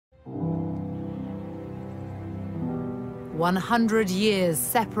100 years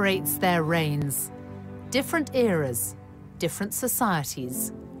separates their reigns. Different eras, different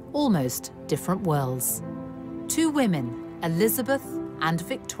societies, almost different worlds. Two women, Elizabeth and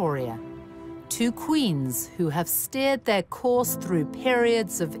Victoria. Two queens who have steered their course through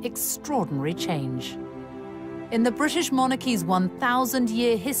periods of extraordinary change. In the British monarchy's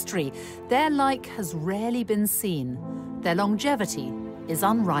 1,000-year history, their like has rarely been seen. Their longevity is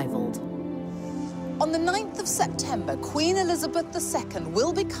unrivaled. On the 9th of September, Queen Elizabeth II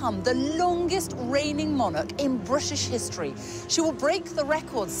will become the longest reigning monarch in British history. She will break the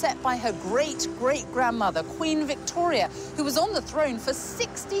record set by her great-great-grandmother, Queen Victoria, who was on the throne for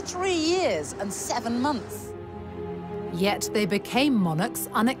 63 years and 7 months. Yet they became monarchs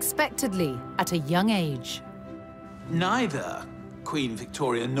unexpectedly at a young age. Neither Queen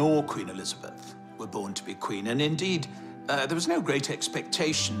Victoria nor Queen Elizabeth were born to be queen, and indeed, there was no great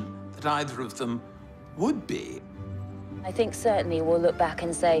expectation that either of them would be. I think certainly we'll look back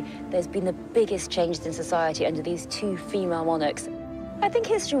and say there's been the biggest changes in society under these two female monarchs. I think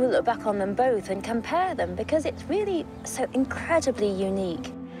history will look back on them both and compare them because it's really so incredibly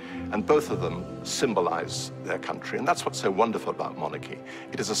unique. And both of them symbolize their country, and that's what's so wonderful about monarchy.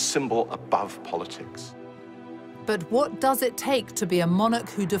 It is a symbol above politics. But what does it take to be a monarch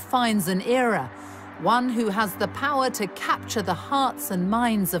who defines an era? One who has the power to capture the hearts and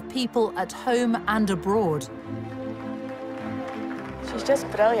minds of people at home and abroad. She's just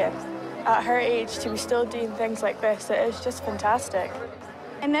brilliant. At her age, to be still doing things like this, it is just fantastic.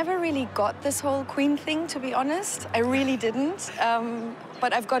 I never really got this whole Queen thing, to be honest. I really didn't.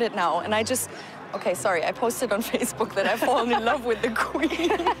 But I've got it now, and I just... Okay, sorry, I posted on Facebook that I've fallen in love with the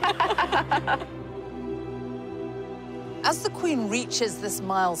Queen. As the Queen reaches this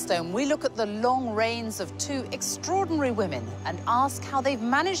milestone, we look at the long reigns of two extraordinary women and ask how they've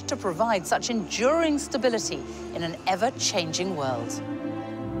managed to provide such enduring stability in an ever-changing world.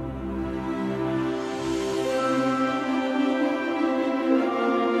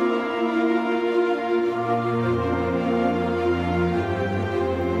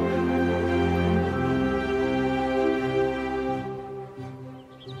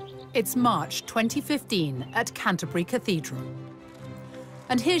 It's March 2015 at Canterbury Cathedral.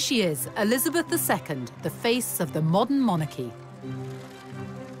 And here she is, Elizabeth II, the face of the modern monarchy.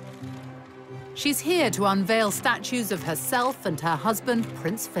 She's here to unveil statues of herself and her husband,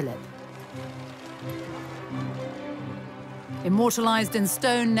 Prince Philip. Immortalised in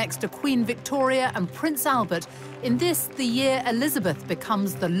stone next to Queen Victoria and Prince Albert, in this, the year Elizabeth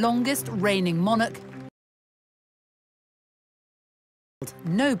becomes the longest reigning monarch.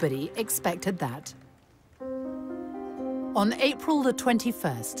 Nobody expected that. On April the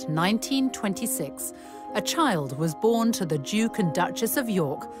 21st, 1926, a child was born to the Duke and Duchess of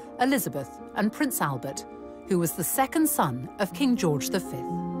York, Elizabeth and Prince Albert, who was the second son of King George V.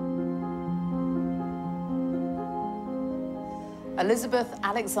 Elizabeth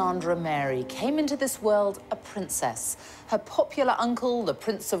Alexandra Mary came into this world a princess. Her popular uncle, the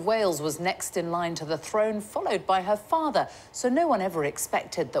Prince of Wales, was next in line to the throne, followed by her father. So no one ever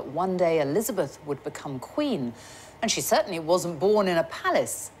expected that one day Elizabeth would become queen. And she certainly wasn't born in a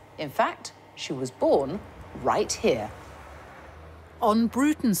palace. In fact, she was born right here. On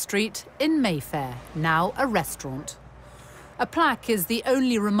Bruton Street in Mayfair, now a restaurant. A plaque is the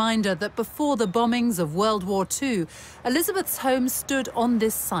only reminder that before the bombings of World War II, Elizabeth's home stood on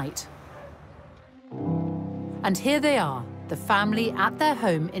this site. And here they are, the family at their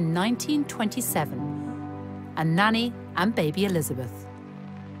home in 1927, and Nanny and baby Elizabeth.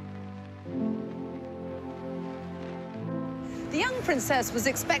 The young princess was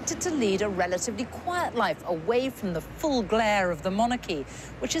expected to lead a relatively quiet life away from the full glare of the monarchy,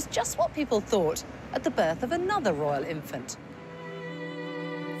 which is just what people thought at the birth of another royal infant.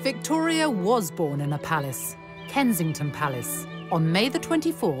 Victoria was born in a palace, Kensington Palace, on May the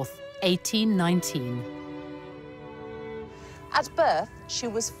 24th, 1819. At birth, she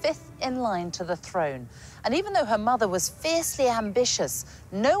was 5th in line to the throne. And even though her mother was fiercely ambitious,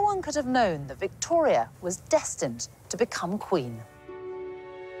 no one could have known that Victoria was destined to become queen.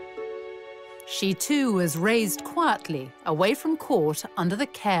 She too was raised quietly, away from court, under the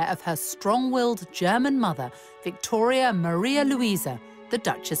care of her strong-willed German mother, Victoria Maria Louisa, the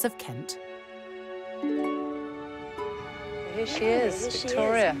Duchess of Kent. Here she is,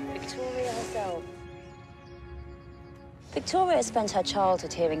 Victoria. Victoria herself. Victoria spent her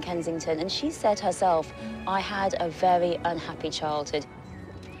childhood here in Kensington, and she said herself, "I had a very unhappy childhood."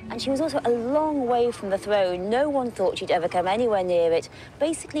 And she was also a long way from the throne. No one thought she'd ever come anywhere near it.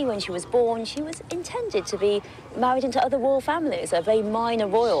 Basically, when she was born, she was intended to be married into other royal families, a very minor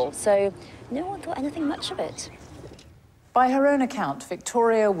royal, so no one thought anything much of it. By her own account,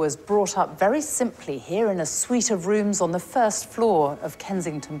 Victoria was brought up very simply here in a suite of rooms on the first floor of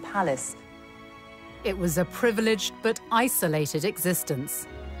Kensington Palace. It was a privileged but isolated existence.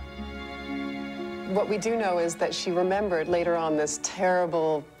 What we do know is that she remembered later on this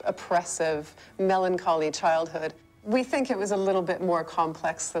terrible, oppressive, melancholy childhood. We think it was a little bit more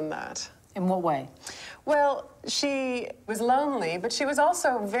complex than that. In what way? Well, she was lonely, but she was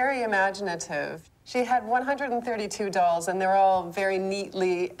also very imaginative. She had 132 dolls, and they're all very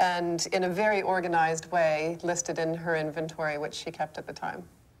neatly and in a very organized way listed in her inventory, which she kept at the time.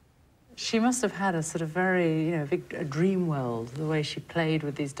 She must have had a sort of very, a dream world, the way she played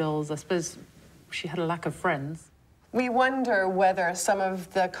with these dolls. I suppose she had a lack of friends. We wonder whether some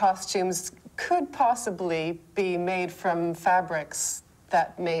of the costumes could possibly be made from fabrics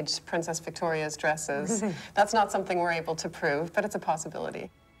that made Princess Victoria's dresses. That's not something we're able to prove, but it's a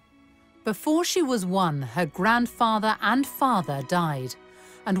possibility. Before she was 1, her grandfather and father died.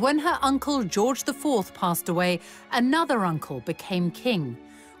 And when her uncle George IV passed away, another uncle became king,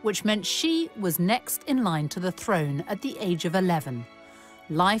 which meant she was next in line to the throne at the age of 11.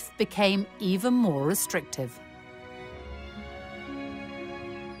 Life became even more restrictive.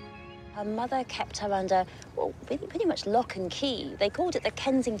 Her mother kept her under, well, pretty much lock and key. They called it the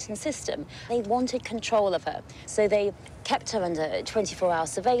Kensington system. They wanted control of her. So they kept her under 24-hour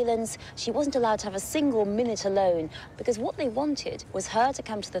surveillance. She wasn't allowed to have a single minute alone, because what they wanted was her to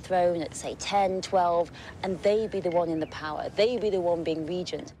come to the throne at, say, 10, 12, and they be the one in the power. They be the one being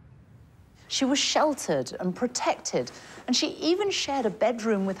regent. She was sheltered and protected, and she even shared a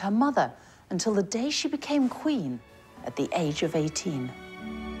bedroom with her mother until the day she became queen at the age of 18.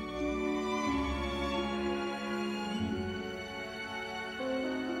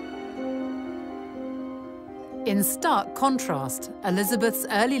 In stark contrast, Elizabeth's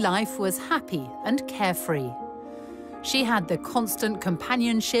early life was happy and carefree. She had the constant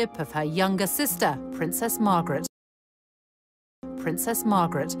companionship of her younger sister, Princess Margaret.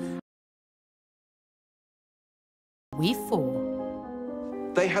 We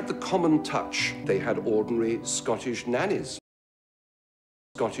four. They had the common touch. They had ordinary Scottish nannies.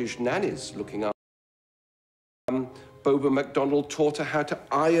 Looking up. Boba MacDonald taught her how to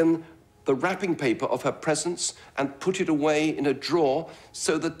iron the wrapping paper of her presents and put it away in a drawer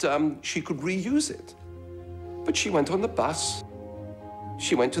so that she could reuse it. But she went on the bus,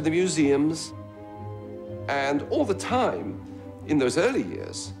 she went to the museums, and all the time, in those early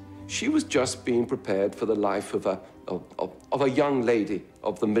years, she was just being prepared for the life of a young lady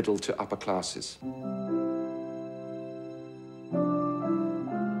of the middle to upper classes.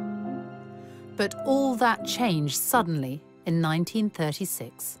 But all that changed suddenly in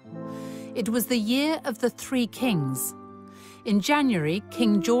 1936. It was the year of the Three Kings. In January,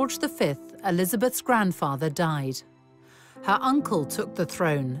 King George V, Elizabeth's grandfather, died. Her uncle took the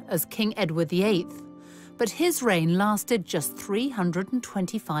throne as King Edward VIII, but his reign lasted just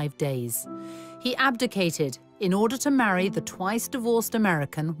 325 days. He abdicated in order to marry the twice-divorced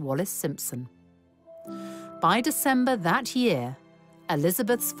American Wallis Simpson. By December that year,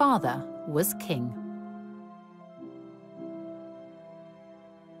 Elizabeth's father was king.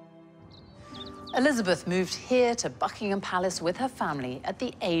 Elizabeth moved here to Buckingham Palace with her family at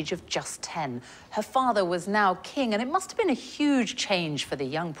the age of just 10. Her father was now king, and it must have been a huge change for the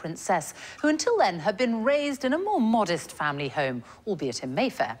young princess, who until then had been raised in a more modest family home, albeit in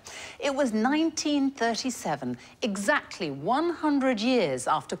Mayfair. It was 1937, exactly 100 years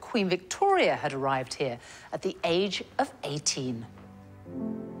after Queen Victoria had arrived here at the age of 18.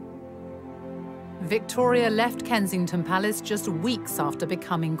 Victoria left Kensington Palace just weeks after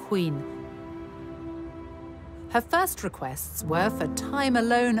becoming queen. Her first requests were for time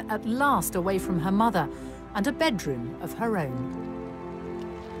alone at last away from her mother and a bedroom of her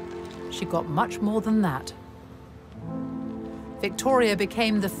own. She got much more than that. Victoria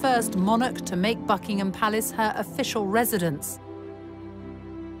became the first monarch to make Buckingham Palace her official residence.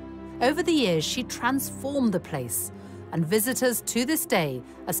 Over the years, she transformed the place, and visitors to this day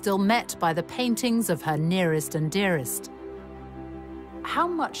are still met by the paintings of her nearest and dearest. How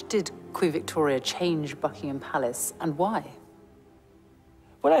much did Queen Victoria change Buckingham Palace, and why?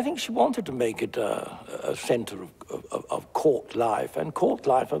 Well, I think she wanted to make it a centre of court life, and court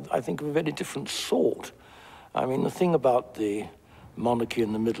life, I think, of a very different sort. I mean, the thing about the monarchy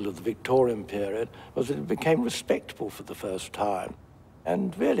in the middle of the Victorian period was that it became respectable for the first time.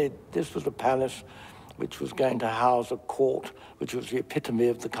 And really, this was a palace which was going to house a court which was the epitome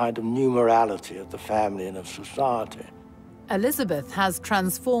of the kind of new morality of the family and of society. Elizabeth has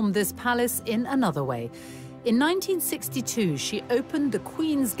transformed this palace in another way. In 1962, she opened the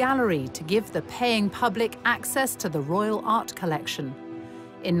Queen's Gallery to give the paying public access to the royal art collection.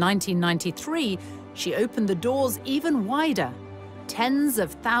 In 1993, she opened the doors even wider. Tens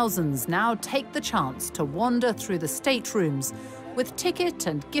of thousands now take the chance to wander through the staterooms, with ticket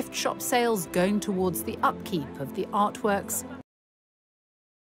and gift shop sales going towards the upkeep of the artworks.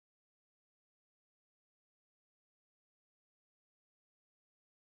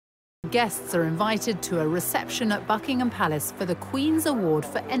 Guests are invited to a reception at Buckingham Palace for the Queen's Award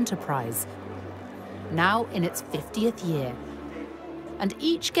for Enterprise, now in its 50th year. And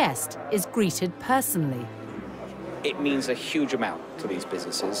each guest is greeted personally. It means a huge amount to these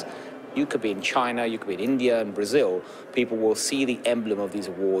businesses. You could be in China, you could be in India and Brazil. People will see the emblem of these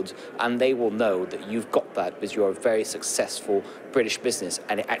awards and they will know that you've got that because you're a very successful British business,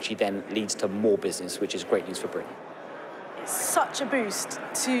 and it actually then leads to more business, which is great news for Britain. It's such a boost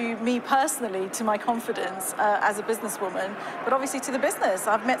to me personally, to my confidence as a businesswoman, but obviously to the business.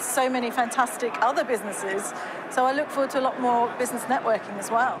 I've met so many fantastic other businesses, so I look forward to a lot more business networking as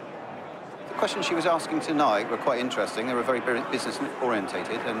well. The questions she was asking tonight were quite interesting. They were very business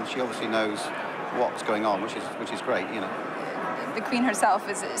orientated, and she obviously knows what's going on, which is great, you know. The Queen herself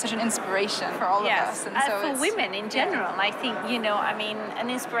is such an inspiration for all of us. And so for women in general, I think, you know, I mean, an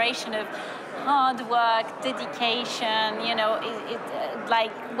inspiration of hard work, dedication, you know,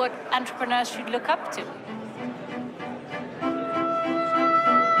 like what entrepreneurs should look up to.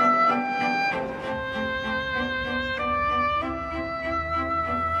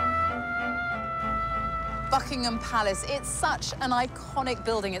 Buckingham Palace, it's such an iconic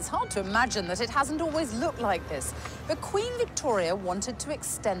building. It's hard to imagine that it hasn't always looked like this. But Queen Victoria wanted to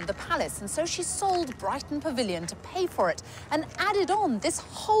extend the palace, and so she sold Brighton Pavilion to pay for it and added on this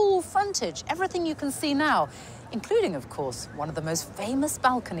whole frontage, everything you can see now, including, of course, one of the most famous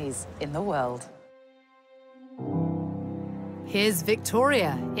balconies in the world. Here's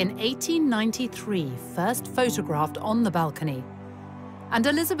Victoria in 1893, first photographed on the balcony. And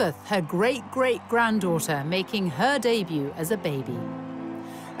Elizabeth, her great-great-granddaughter, making her debut as a baby.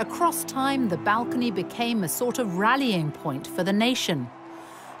 Across time, the balcony became a sort of rallying point for the nation.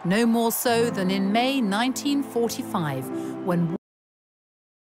 No more so than in May 1945, when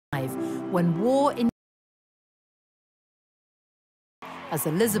war in... as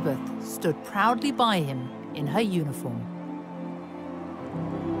Elizabeth stood proudly by him in her uniform.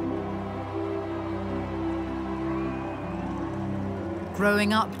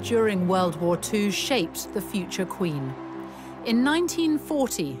 Growing up during World War II shaped the future Queen. In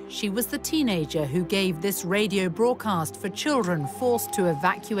 1940, she was the teenager who gave this radio broadcast for children forced to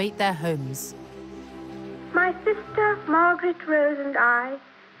evacuate their homes. My sister Margaret Rose and I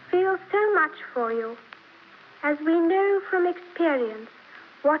feel so much for you, as we know from experience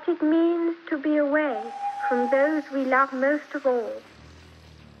what it means to be away from those we love most of all.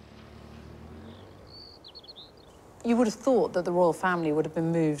 You would have thought that the royal family would have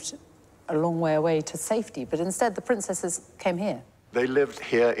been moved a long way away to safety, but instead the princesses came here. They lived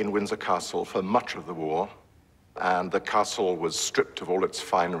here in Windsor Castle for much of the war, and the castle was stripped of all its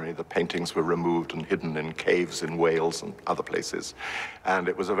finery. The paintings were removed and hidden in caves in Wales and other places. And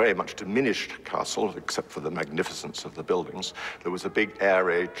it was a very much diminished castle, except for the magnificence of the buildings. There was a big air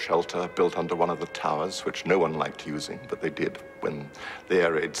raid shelter built under one of the towers, which no one liked using, but they did when the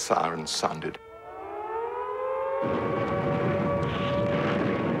air raid sirens sounded.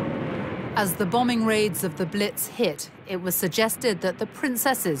 As the bombing raids of the Blitz hit, it was suggested that the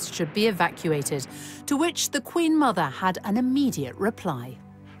princesses should be evacuated, to which the Queen Mother had an immediate reply.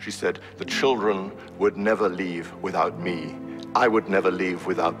 She said, "The children would never leave without me. I would never leave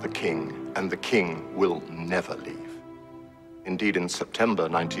without the king, and the king will never leave." Indeed, in September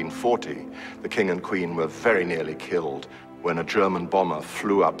 1940, the king and queen were very nearly killed when a German bomber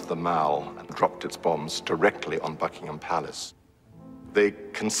flew up the Mall and dropped its bombs directly on Buckingham Palace. They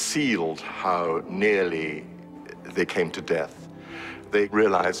concealed how nearly they came to death. They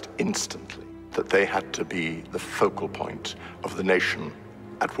realized instantly that they had to be the focal point of the nation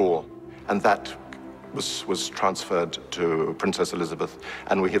at war. And that was transferred to Princess Elizabeth,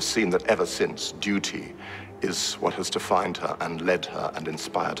 and we have seen that ever since, duty is what has defined her and led her and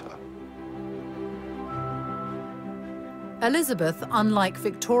inspired her. Elizabeth, unlike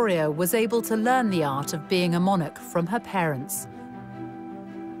Victoria, was able to learn the art of being a monarch from her parents.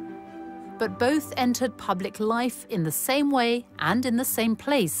 But both entered public life in the same way and in the same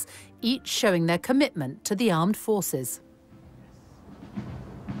place, each showing their commitment to the armed forces.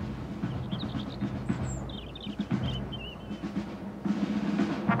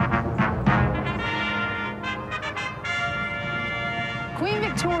 Queen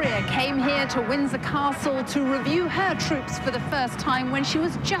Victoria came here here to Windsor Castle to review her troops for the first time when she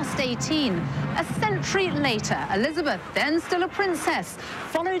was just 18. A century later, Elizabeth, then still a princess,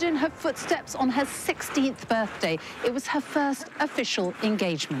 followed in her footsteps on her 16th birthday. It was her first official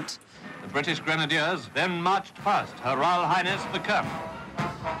engagement. The British Grenadiers then marched past Her Royal Highness the Colonel.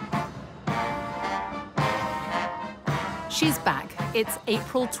 She's back. It's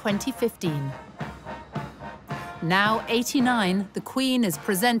April 2015. Now 89, the Queen is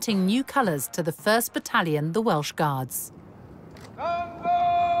presenting new colours to the 1st Battalion, the Welsh Guards.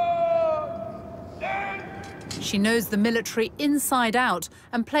 She knows the military inside out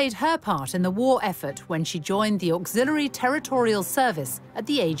and played her part in the war effort when she joined the Auxiliary Territorial Service at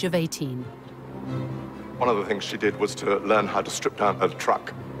the age of 18. One of the things she did was to learn how to strip down a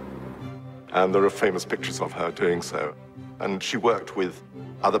truck. And there are famous pictures of her doing so. And she worked with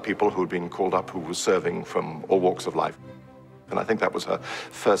other people who had been called up who were serving from all walks of life. And I think that was her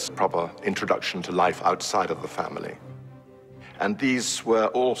first proper introduction to life outside of the family. And these were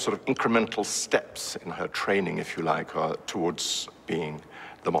all sort of incremental steps in her training, if you like, towards being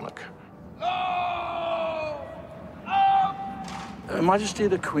the monarch. Her Majesty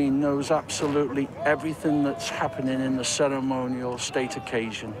the Queen knows absolutely everything that's happening in the ceremonial state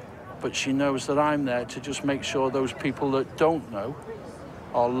occasion. But she knows that I'm there to just make sure those people that don't know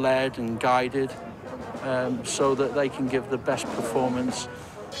are led and guided so that they can give the best performance.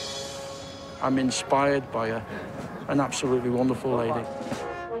 I'm inspired by her, an absolutely wonderful lady.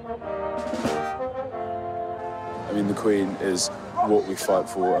 I mean, the Queen is what we fight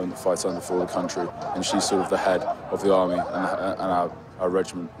for and fight under for the country, and she's sort of the head of the army and our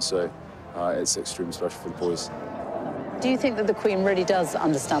regiment, so it's extremely special for the boys. Do you think that the Queen really does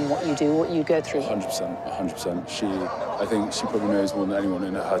understand what you do, what you go through? 100%, 100%. I think she probably knows more than anyone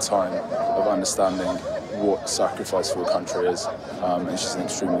in her time of understanding what sacrifice for the country is, and she's an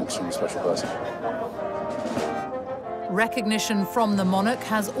extremely, extremely special person. Recognition from the monarch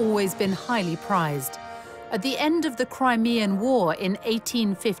has always been highly prized. At the end of the Crimean War in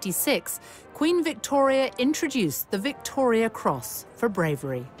 1856, Queen Victoria introduced the Victoria Cross for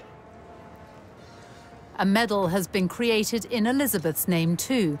bravery. A medal has been created in Elizabeth's name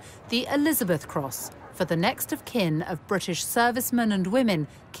too, the Elizabeth Cross, for the next of kin of British servicemen and women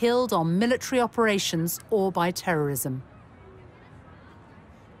killed on military operations or by terrorism.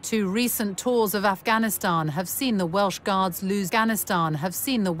 2 recent tours of Afghanistan have seen the Welsh Guards lose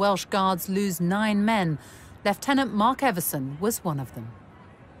 9 men. Lieutenant Mark Everson was one of them.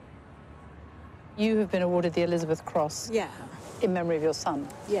 You have been awarded the Elizabeth Cross. Yeah. In memory of your son.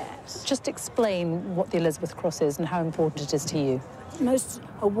 Yes. Just explain what the Elizabeth Cross is and how important it is to you. Most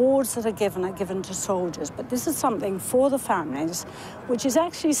awards that are given to soldiers, but this is something for the families, which is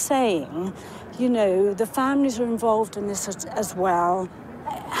actually saying, you know, the families are involved in this as well.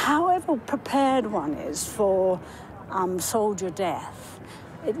 However prepared one is for soldier death,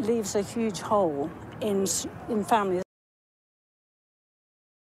 it leaves a huge hole in families.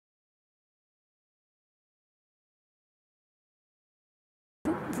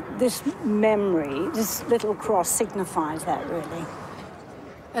 This memory, this little cross signifies that, really.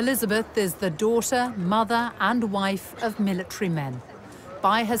 Elizabeth is the daughter, mother and wife of military men.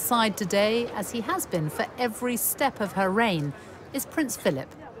 By her side today, as he has been for every step of her reign, is Prince Philip,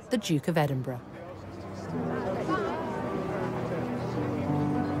 the Duke of Edinburgh.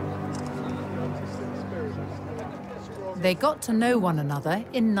 They got to know one another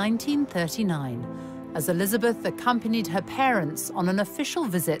in 1939, as Elizabeth accompanied her parents on an official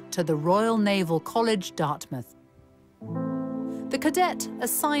visit to the Royal Naval College, Dartmouth. The cadet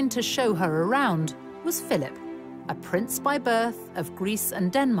assigned to show her around was Philip, a prince by birth of Greece and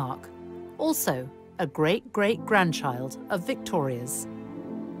Denmark, also a great-great-grandchild of Victoria's.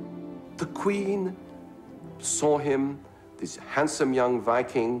 The Queen saw him, this handsome young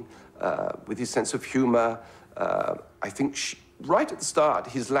Viking, with his sense of humor. I think right at the start,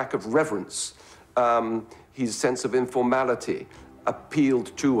 his lack of reverence, his sense of informality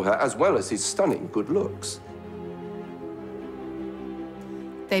appealed to her, as well as his stunning good looks.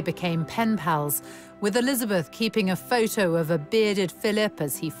 They became pen pals, with Elizabeth keeping a photo of a bearded Philip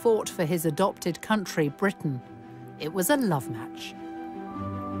as he fought for his adopted country, Britain. It was a love match.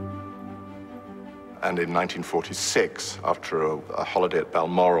 And in 1946, after a holiday at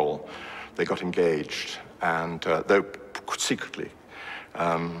Balmoral, they got engaged, and though secretly,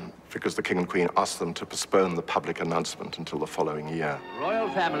 because the King and Queen asked them to postpone the public announcement until the following year. The royal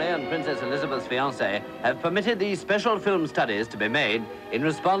family and Princess Elizabeth's fiancé have permitted these special film studies to be made in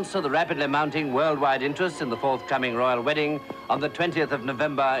response to the rapidly mounting worldwide interest in the forthcoming royal wedding on the 20th of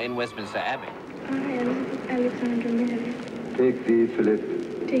November in Westminster Abbey. I am Alexandra Mary. Take thee, Philip.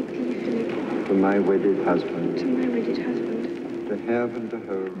 take thee, Philip, to my wedded husband, to my wedded husband, to have and to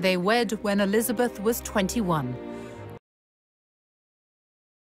hold. They wed when Elizabeth was 21.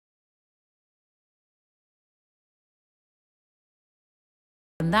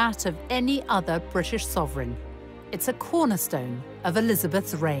 And that of any other British sovereign. It's a cornerstone of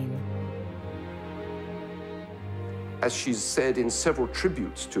Elizabeth's reign. As she's said in several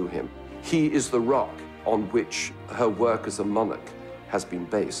tributes to him, he is the rock on which her work as a monarch has been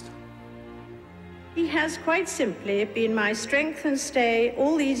based. He has quite simply been my strength and stay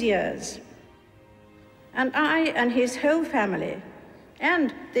all these years. And I and his whole family,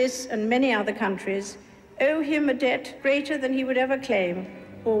 and this and many other countries, owe him a debt greater than he would ever claim,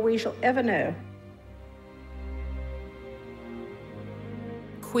 or we shall ever know.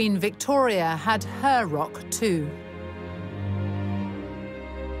 Queen Victoria had her rock too.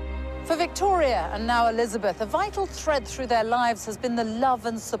 For Victoria and now Elizabeth, a vital thread through their lives has been the love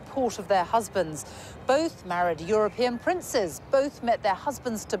and support of their husbands. Both married European princes, both met their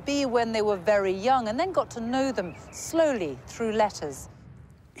husbands-to-be when they were very young and then got to know them slowly through letters.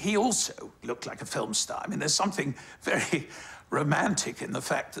 He also looked like a film star. I mean, there's something very romantic in the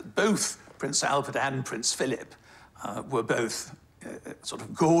fact that both Prince Albert and Prince Philip were both sort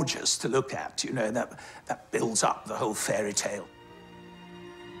of gorgeous to look at. You know, that builds up the whole fairy tale.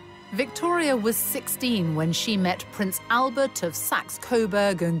 Victoria was 16 when she met Prince Albert of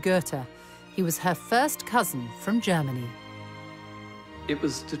Saxe-Coburg and Gotha. He was her first cousin from Germany. It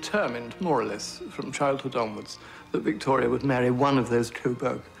was determined, more or less, from childhood onwards, that Victoria would marry one of those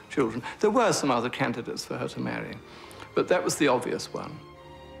Coburg children. There were some other candidates for her to marry, but that was the obvious one.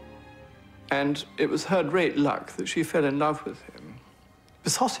 And it was her great luck that she fell in love with him,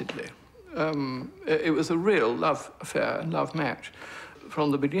 besottedly. It was a real love affair and love match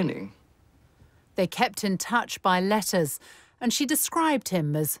from the beginning. They kept in touch by letters, and she described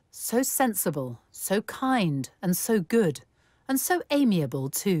him as so sensible, so kind, and so good, and so amiable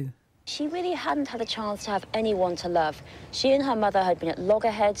too. She really hadn't had a chance to have anyone to love. She and her mother had been at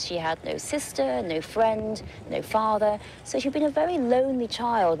loggerheads. She had no sister, no friend, no father. So she'd been a very lonely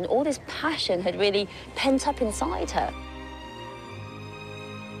child, and all this passion had really pent up inside her.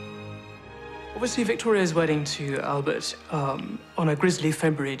 Obviously, Victoria's wedding to Albert on a grisly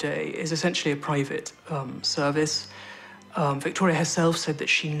February day is essentially a private service. Victoria herself said that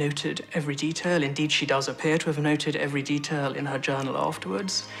she noted every detail. Indeed, she does appear to have noted every detail in her journal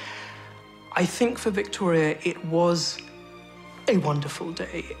afterwards. I think for Victoria, it was a wonderful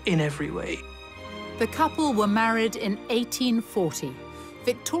day in every way. The couple were married in 1840.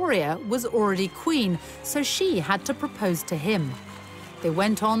 Victoria was already queen, so she had to propose to him. They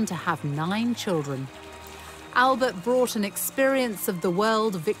went on to have 9 children. Albert brought an experience of the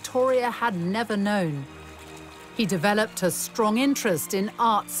world Victoria had never known. He developed a strong interest in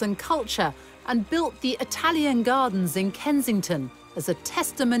arts and culture and built the Italian gardens in Kensington as a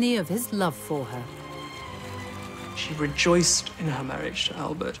testimony of his love for her. She rejoiced in her marriage to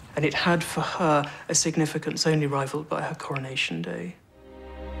Albert, and it had for her a significance only rivaled by her coronation day.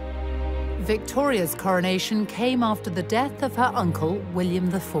 Victoria's coronation came after the death of her uncle, William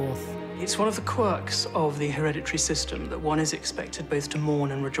IV. It's one of the quirks of the hereditary system that one is expected both to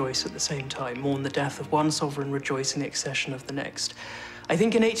mourn and rejoice at the same time, mourn the death of one sovereign, rejoice in the accession of the next. I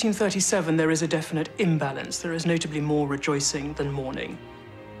think in 1837 there is a definite imbalance. There is notably more rejoicing than mourning.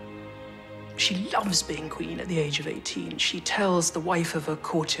 She loves being queen at the age of 18. She tells the wife of a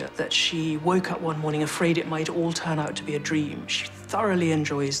courtier that she woke up one morning afraid it might all turn out to be a dream. She thoroughly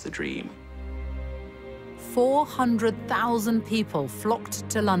enjoys the dream. 400,000 people flocked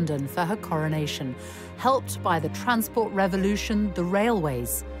to London for her coronation, helped by the transport revolution, the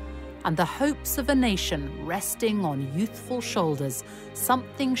railways, and the hopes of a nation resting on youthful shoulders,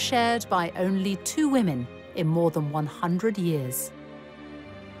 something shared by only 2 women in more than 100 years.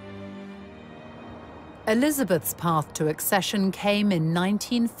 Elizabeth's path to accession came in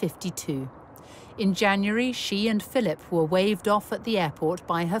 1952. In January, she and Philip were waved off at the airport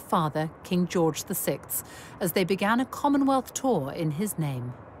by her father, King George VI, as they began a Commonwealth tour in his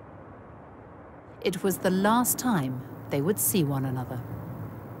name. It was the last time they would see one another.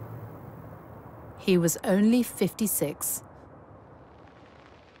 He was only 56.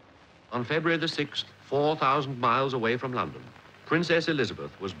 On February the 6th, 4,000 miles away from London, Princess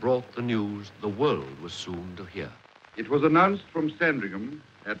Elizabeth was brought the news the world was soon to hear. It was announced from Sandringham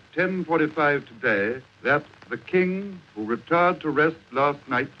at 10:45 today that the King, who retired to rest last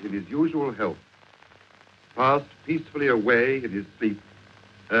night in his usual health, passed peacefully away in his sleep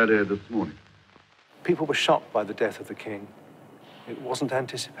earlier this morning. People were shocked by the death of the King. It wasn't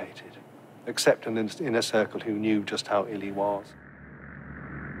anticipated, except in an inner circle who knew just how ill he was.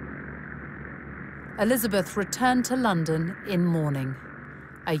 Elizabeth returned to London in mourning,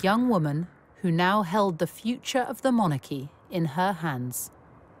 a young woman who now held the future of the monarchy in her hands.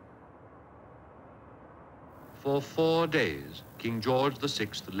 For 4 days, King George VI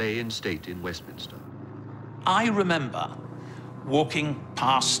lay in state in Westminster. I remember walking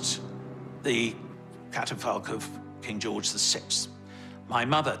past the catafalque of King George VI. My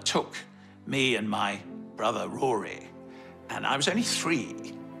mother took me and my brother Rory, and I was only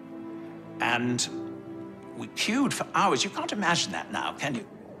 3, and we queued for hours. You can't imagine that now, can you?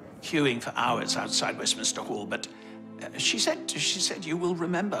 Queuing for hours outside Westminster Hall, but she said, you will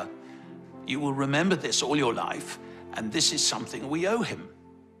remember this all your life, and this is something we owe him.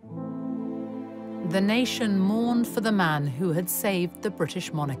 The nation mourned for the man who had saved the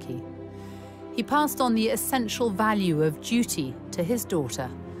British monarchy. He passed on the essential value of duty to his daughter,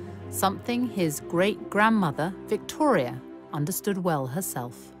 something his great-grandmother, Victoria, understood well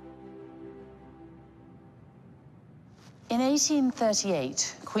herself. In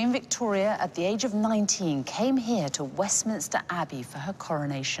 1838, Queen Victoria, at the age of 19, came here to Westminster Abbey for her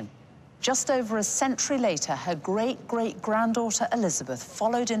coronation. Just over a century later, her great-great-granddaughter Elizabeth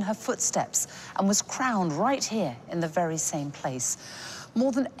followed in her footsteps and was crowned right here in the very same place.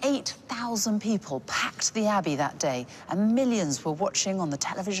 More than 8,000 people packed the Abbey that day, and millions were watching on the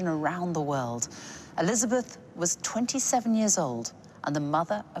television around the world. Elizabeth was 27 years old and the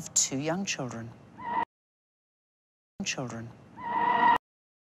mother of 2 young children.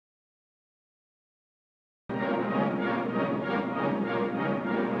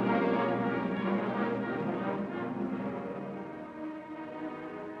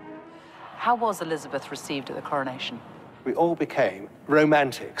 How was Elizabeth received at the coronation? We all became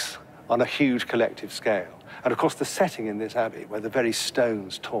romantics on a huge collective scale. And of course, the setting in this abbey, where the very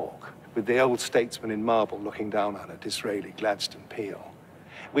stones talk, with the old statesman in marble looking down on it, Disraeli, Gladstone, Peel.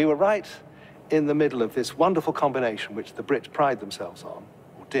 We were right in the middle of this wonderful combination, which the Brits pride themselves on,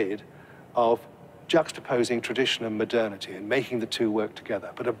 or did, of juxtaposing tradition and modernity and making the two work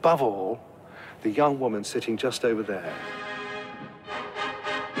together. But above all, the young woman sitting just over there.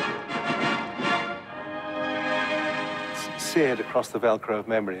 Seared across the Velcro of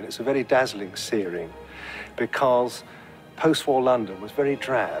memory, and it's a very dazzling searing because post-war London was very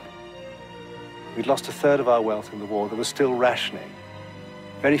drab. We'd lost 1/3 of our wealth in the war. There was still rationing.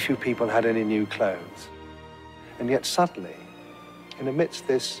 Very few people had any new clothes. And yet suddenly, in amidst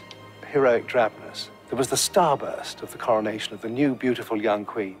this heroic drabness, there was the starburst of the coronation of the new, beautiful young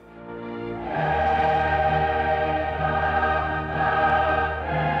queen.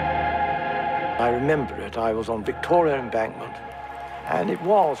 I remember it. I was on Victoria Embankment, and it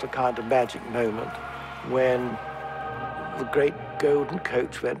was a kind of magic moment when the great golden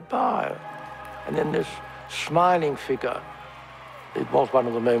coach went by, and then this smiling figure. It was one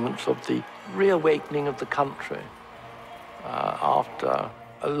of the moments of the reawakening of the country after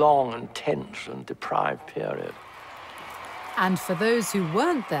a long and tense and deprived period. And for those who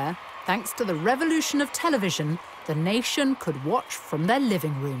weren't there, thanks to the revolution of television, the nation could watch from their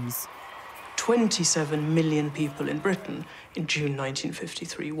living rooms. 27 million people in Britain in June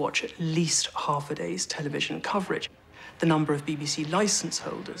 1953 watch at least half a day's television coverage. The number of BBC licence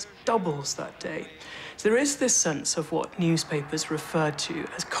holders doubles that day. So there is this sense of what newspapers referred to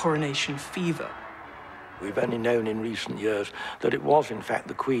as coronation fever. We've only known in recent years that it was, in fact,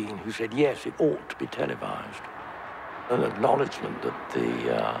 the Queen who said, yes, it ought to be televised. An acknowledgement that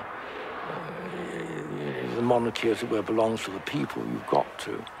the monarchy, as it were, belongs to the people. You've got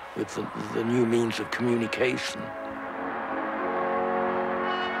to, with the new means of communication.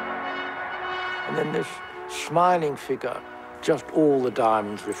 And then this smiling figure, just all the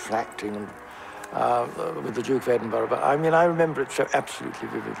diamonds reflecting, and with the Duke of Edinburgh. But I mean, I remember it so absolutely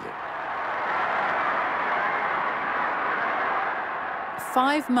vividly.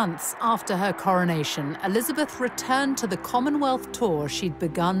 5 months after her coronation, Elizabeth returned to the Commonwealth tour she'd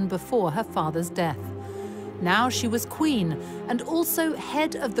begun before her father's death. Now she was Queen and also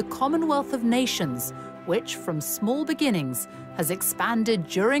head of the Commonwealth of Nations, which, from small beginnings, has expanded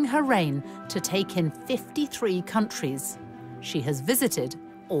during her reign to take in 53 countries. She has visited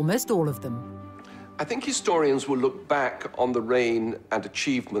almost all of them. I think historians will look back on the reign and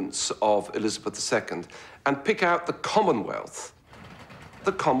achievements of Elizabeth II and pick out the Commonwealth.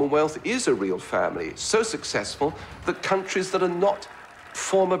 The Commonwealth is a real family, so successful that countries that are not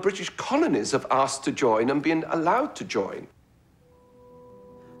former British colonies have asked to join and been allowed to join.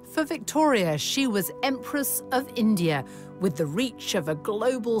 For Victoria, she was Empress of India, with the reach of a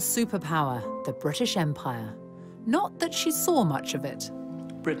global superpower, the British Empire. Not that she saw much of it.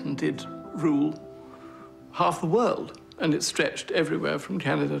 Britain did rule half the world and it stretched everywhere from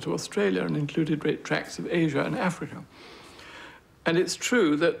Canada to Australia and included great tracts of Asia and Africa. And it's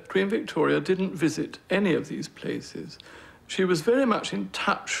true that Queen Victoria didn't visit any of these places. She was very much in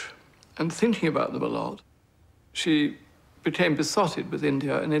touch and thinking about them a lot. She became besotted with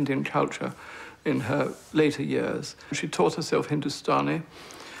India and Indian culture in her later years. She taught herself Hindustani,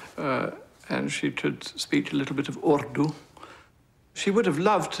 and she could speak a little bit of Urdu. She would have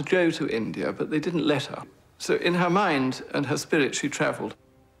loved to go to India, but they didn't let her. So in her mind and her spirit, she travelled,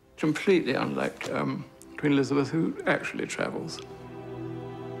 completely unlike Queen Elizabeth, who actually travels.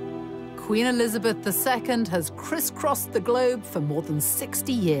 Queen Elizabeth II has crisscrossed the globe for more than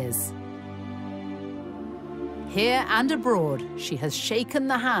 60 years. Here and abroad, she has shaken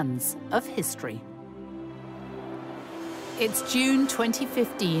the hands of history. It's June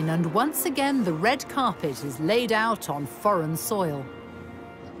 2015, and once again, the red carpet is laid out on foreign soil.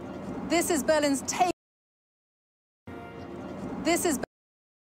 This is Berlin's take. This is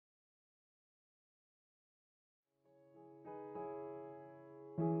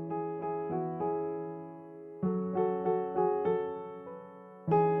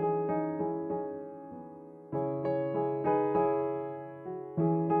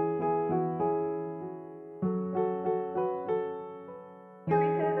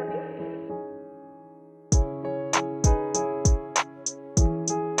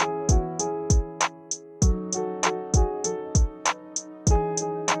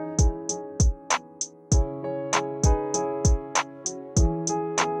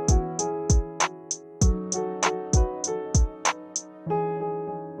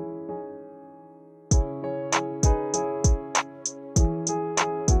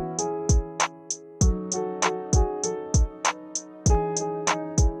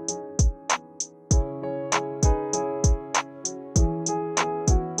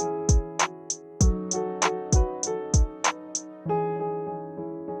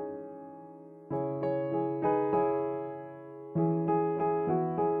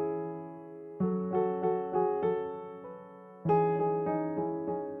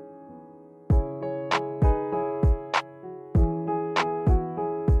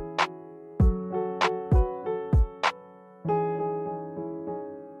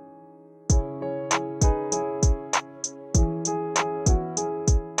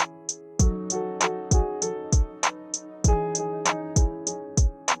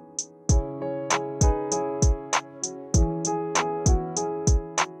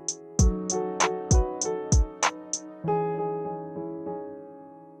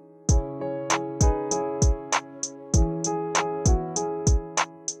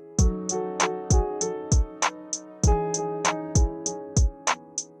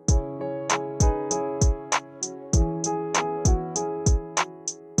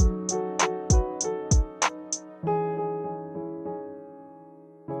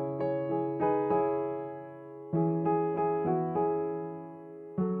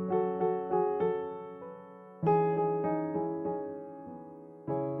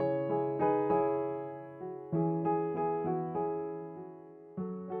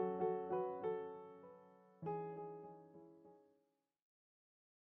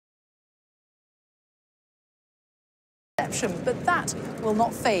but that will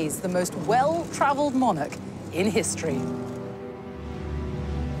not faze the most well-travelled monarch in history.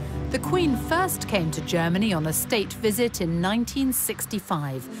 The Queen first came to Germany on a state visit in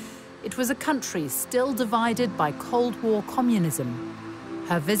 1965. It was a country still divided by Cold War communism.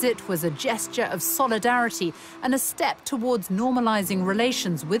 Her visit was a gesture of solidarity and a step towards normalizing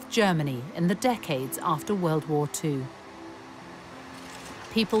relations with Germany in the decades after World War II.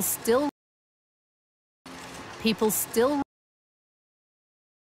 People still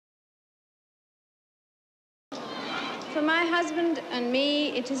For my husband and me,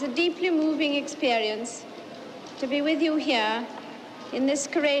 it is a deeply moving experience to be with you here in this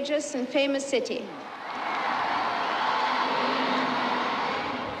courageous and famous city.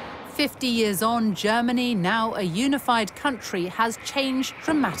 50 years on, Germany, now a unified country, has changed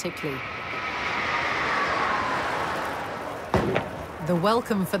dramatically. The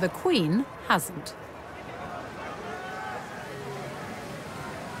welcome for the Queen hasn't.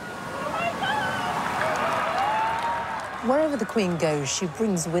 Wherever the Queen goes, she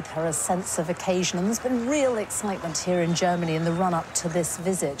brings with her a sense of occasion, and there's been real excitement here in Germany in the run-up to this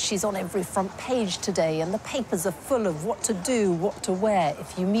visit. She's on every front page today, and the papers are full of what to do, what to wear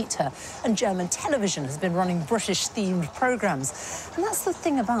if you meet her. And German television has been running British-themed programmes. And that's the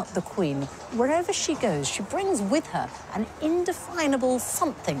thing about the Queen. Wherever she goes, she brings with her an indefinable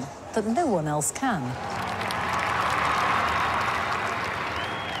something that no one else can.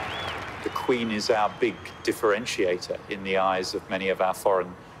 The Queen is our big differentiator in the eyes of many of our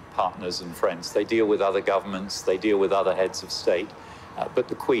foreign partners and friends. They deal with other governments, they deal with other heads of state, but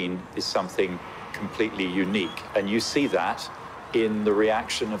the Queen is something completely unique. And you see that in the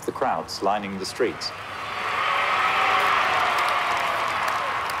reaction of the crowds lining the streets.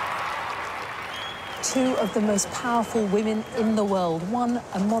 Two of the most powerful women in the world, one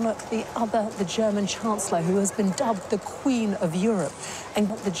a monarch, the other the German Chancellor, who has been dubbed the Queen of Europe, and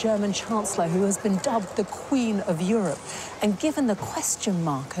the German Chancellor, who has been dubbed the Queen of Europe. And given the question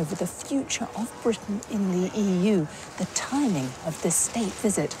mark over the future of Britain in the EU, the timing of this state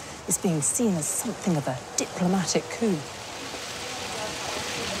visit is being seen as something of a diplomatic coup.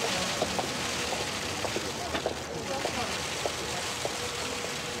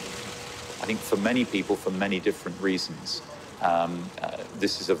 I think for many people, for many different reasons,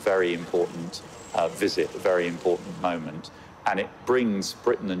 this is a very important visit, a very important moment, and it brings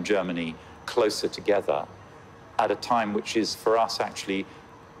Britain and Germany closer together at a time which is, for us, actually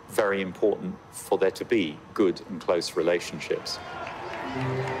very important for there to be good and close relationships.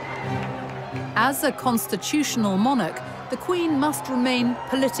 As a constitutional monarch, the Queen must remain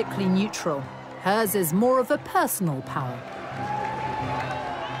politically neutral. Hers is more of a personal power.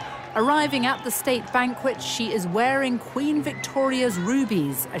 Arriving at the state banquet, she is wearing Queen Victoria's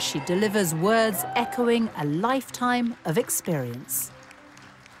rubies as she delivers words echoing a lifetime of experience.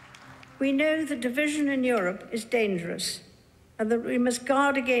 We know that division in Europe is dangerous and that we must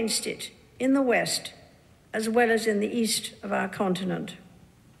guard against it in the West as well as in the east of our continent.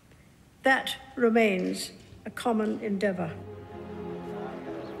 That remains a common endeavour.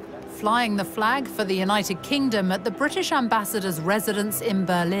 Flying the flag for the United Kingdom at the British ambassador's residence in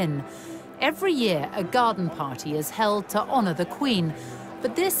Berlin. Every year, a garden party is held to honour the Queen,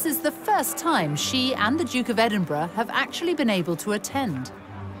 but this is the first time she and the Duke of Edinburgh have actually been able to attend.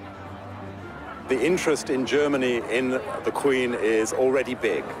 The interest in Germany in the Queen is already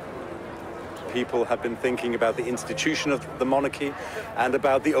big. People have been thinking about the institution of the monarchy and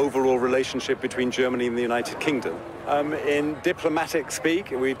about the overall relationship between Germany and the United Kingdom. In diplomatic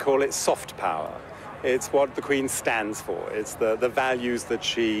speak, we'd call it soft power. It's what the Queen stands for. It's the values that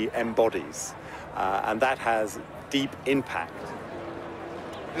she embodies. And that has deep impact.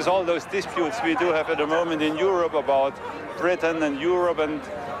 There's all those disputes we do have at the moment in Europe about Britain and Europe and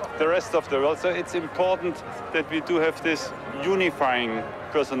the rest of the world. So it's important that we do have this unifying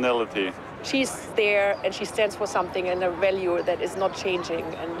personality. She's there and she stands for something and a value that is not changing.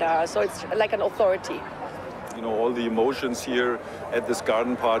 And so it's like an authority. You know, all the emotions here at this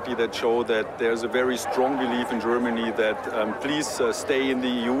garden party that show that there's a very strong belief in Germany that please stay in the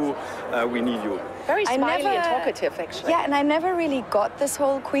EU, we need you. Very smiley and talkative, actually. Yeah, and I never really got this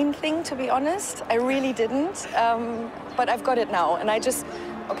whole Queen thing, to be honest. I really didn't. But I've got it now. And I just,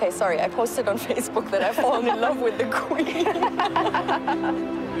 okay, sorry, I posted on Facebook that I've fallen in love with the Queen.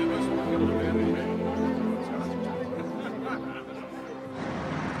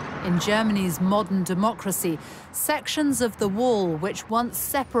 In Germany's modern democracy, sections of the wall which once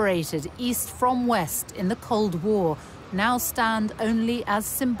separated East from West in the Cold War now stand only as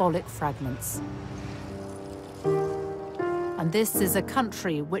symbolic fragments. And this is a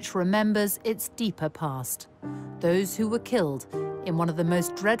country which remembers its deeper past, those who were killed in one of the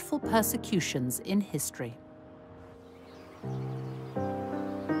most dreadful persecutions in history.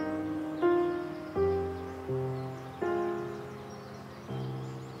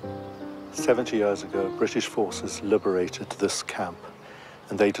 70 years ago, British forces liberated this camp,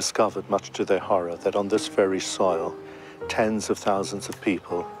 and they discovered, much to their horror, that on this very soil, tens of thousands of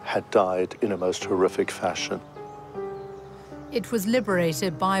people had died in a most horrific fashion. It was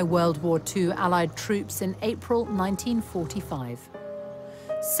liberated by World War II Allied troops in April 1945.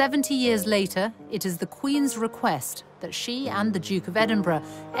 70 years later, it is the Queen's request that she and the Duke of Edinburgh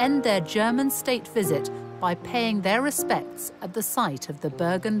end their German state visit by paying their respects at the site of the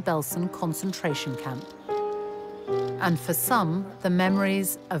Bergen-Belsen concentration camp. And for some, the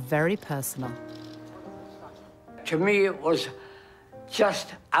memories are very personal. To me, it was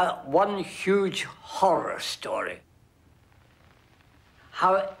just one huge horror story.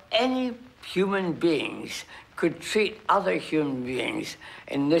 How any human beings could treat other human beings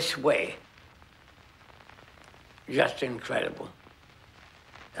in this way. Just incredible.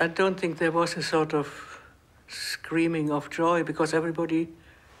 I don't think there was a sort of screaming of joy because everybody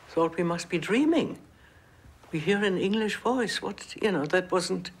thought we must be dreaming. We hear an English voice. What, you know, that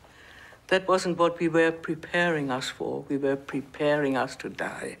wasn't what we were preparing us for. We were preparing us to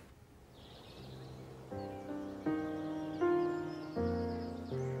die.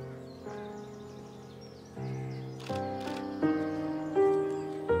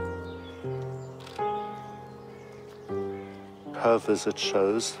 her visit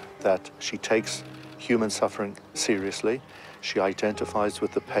shows that she takes human suffering seriously. She identifies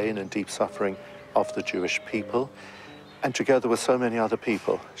with the pain and deep suffering of the Jewish people. And together with so many other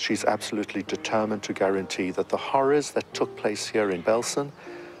people, she's absolutely determined to guarantee that the horrors that took place here in Belsen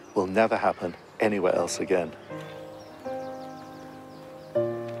will never happen anywhere else again.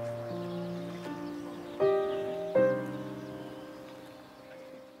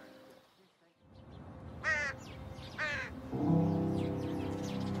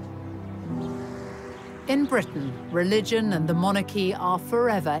 In Britain, religion and the monarchy are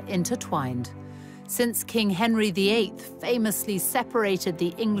forever intertwined. Since King Henry VIII famously separated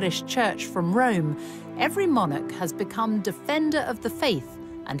the English church from Rome, every monarch has become defender of the faith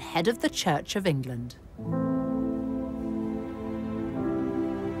and head of the Church of England.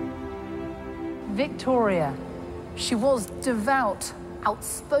 Victoria. She was devout,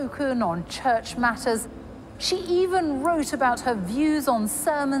 outspoken on church matters. She even wrote about her views on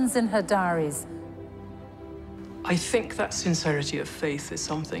sermons in her diaries. I think that sincerity of faith is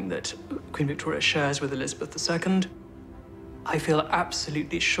something that Queen Victoria shares with Elizabeth II. I feel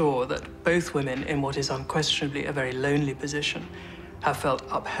absolutely sure that both women, in what is unquestionably a very lonely position, have felt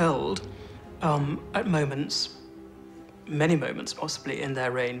upheld at moments, many moments possibly in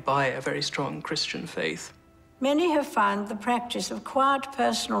their reign, by a very strong Christian faith. Many have found the practice of quiet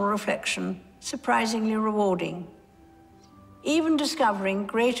personal reflection surprisingly rewarding, even discovering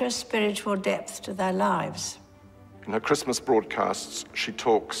greater spiritual depth to their lives. In her Christmas broadcasts, she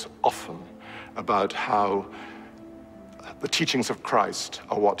talks often about how the teachings of Christ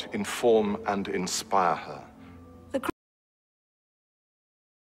are what inform and inspire her.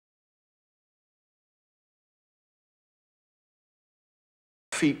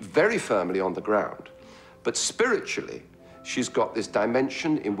 Feet very firmly on the ground, but spiritually, she's got this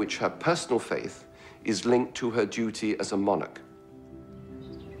dimension in which her personal faith is linked to her duty as a monarch.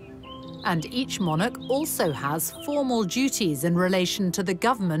 And each monarch also has formal duties in relation to the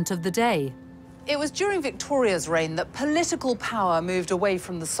government of the day. It was during Victoria's reign that political power moved away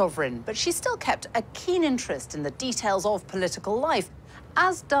from the sovereign, but she still kept a keen interest in the details of political life,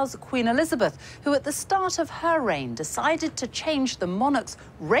 as does Queen Elizabeth, who at the start of her reign decided to change the monarch's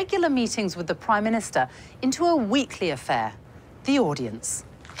regular meetings with the Prime Minister into a weekly affair, the audience.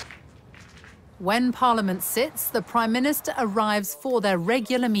 When Parliament sits, the Prime Minister arrives for their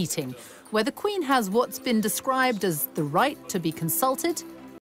regular meeting, where the Queen has what's been described as the right to be consulted,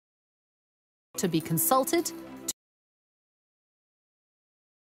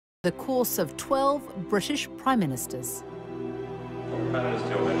 the course of 12 British Prime Ministers.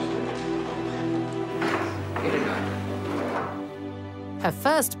 Her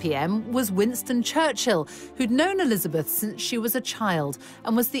first PM was Winston Churchill, who'd known Elizabeth since she was a child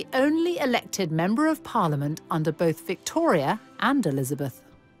and was the only elected member of Parliament under both Victoria and Elizabeth.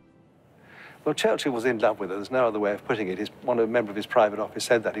 Well, Churchill was in love with her. There's no other way of putting it. One member of his private office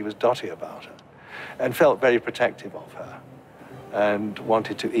said that he was dotty about her and felt very protective of her and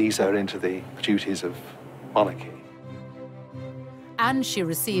wanted to ease her into the duties of monarchy. And she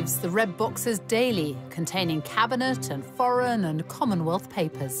receives the red boxes daily, containing cabinet and foreign and Commonwealth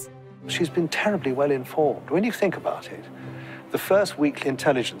papers. She's been terribly well informed. When you think about it, the first weekly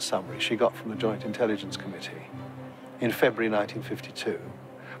intelligence summary she got from the Joint Intelligence Committee in February 1952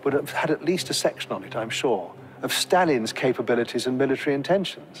 would have had at least a section on it, I'm sure, of Stalin's capabilities and military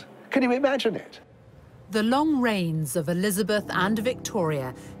intentions. Can you imagine it? The long reigns of Elizabeth and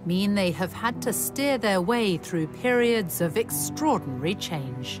Victoria mean they have had to steer their way through periods of extraordinary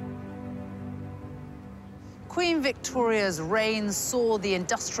change. Queen Victoria's reign saw the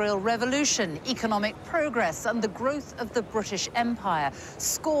Industrial Revolution, economic progress, and the growth of the British Empire.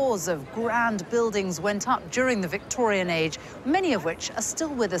 Scores of grand buildings went up during the Victorian age, many of which are still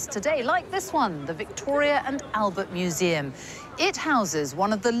with us today, like this one, the Victoria and Albert Museum. It houses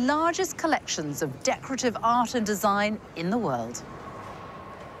one of the largest collections of decorative art and design in the world.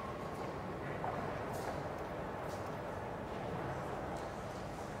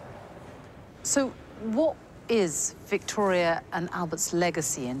 So, what is Victoria and Albert's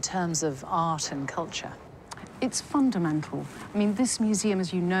legacy in terms of art and culture? It's fundamental. I mean, this museum,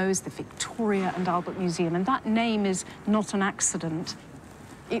 as you know, is the Victoria and Albert Museum, and that name is not an accident.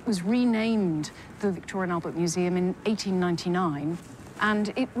 It was renamed the Victoria and Albert Museum in 1899,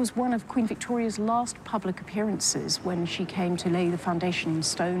 and it was one of Queen Victoria's last public appearances when she came to lay the foundation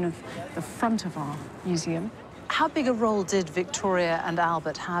stone of the front of our museum. How big a role did Victoria and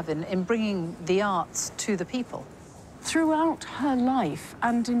Albert have in bringing the arts to the people? Throughout her life,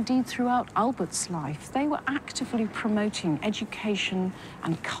 and indeed throughout Albert's life, they were actively promoting education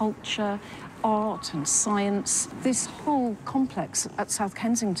and culture, art and science. This whole complex at South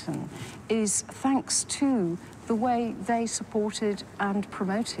Kensington is thanks to the way they supported and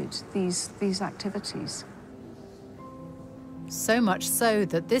promoted these activities. So much so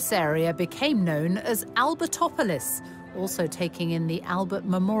that this area became known as Albertopolis, also taking in the Albert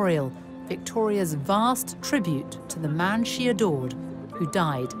Memorial, Victoria's vast tribute to the man she adored, who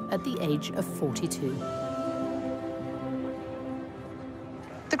died at the age of 42.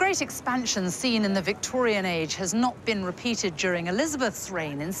 The great expansion seen in the Victorian age has not been repeated during Elizabeth's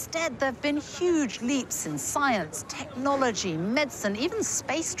reign. Instead, there have been huge leaps in science, technology, medicine, even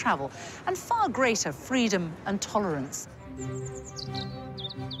space travel, and far greater freedom and tolerance.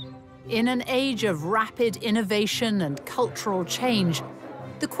 In an age of rapid innovation and cultural change,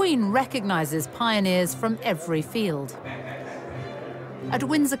 the Queen recognises pioneers from every field. At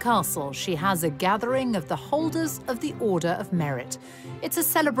Windsor Castle, she has a gathering of the holders of the Order of Merit. It's a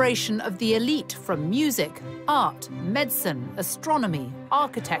celebration of the elite from music, art, medicine, astronomy,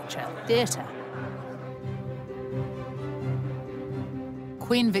 architecture, theatre.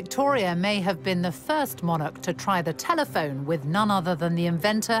 Queen Victoria may have been the first monarch to try the telephone with none other than the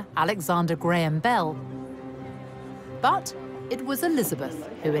inventor Alexander Graham Bell. But it was Elizabeth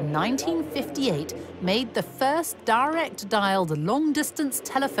who, in 1958, made the first direct-dialed long-distance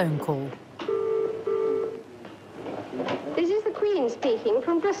telephone call. This is the Queen speaking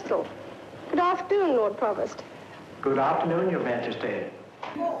from Bristol. Good afternoon, Lord Provost. Good afternoon, Your Majesty.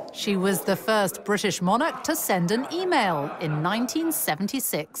 She was the first British monarch to send an email in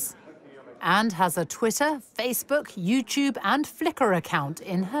 1976 and has a Twitter, Facebook, YouTube and Flickr account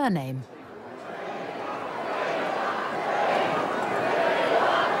in her name.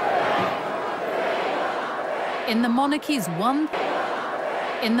 In the monarchy's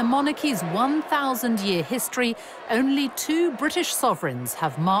 1,000-year history, only 2 British sovereigns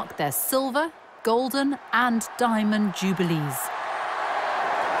have marked their silver, golden and diamond jubilees.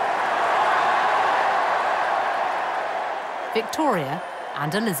 Victoria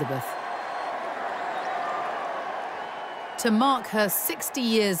and Elizabeth. To mark her 60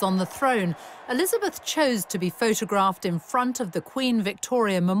 years on the throne, Elizabeth chose to be photographed in front of the Queen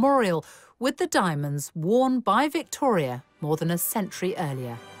Victoria Memorial with the diamonds worn by Victoria more than a century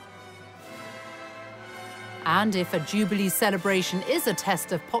earlier. And if a Jubilee celebration is a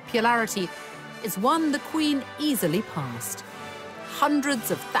test of popularity, it's one the Queen easily passed.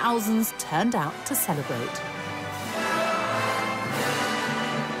 Hundreds of thousands turned out to celebrate.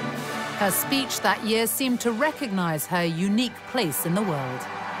 Her speech that year seemed to recognise her unique place in the world.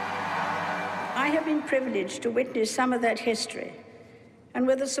 I have been privileged to witness some of that history, and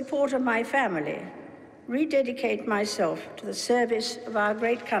with the support of my family, rededicate myself to the service of our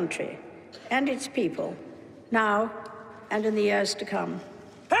great country and its people, now and in the years to come.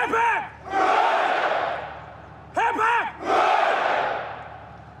 Pepper! Pepper!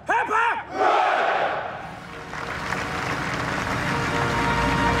 Pepper!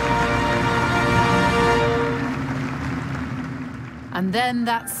 And then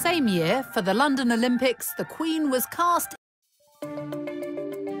that same year, for the London Olympics, the Queen was cast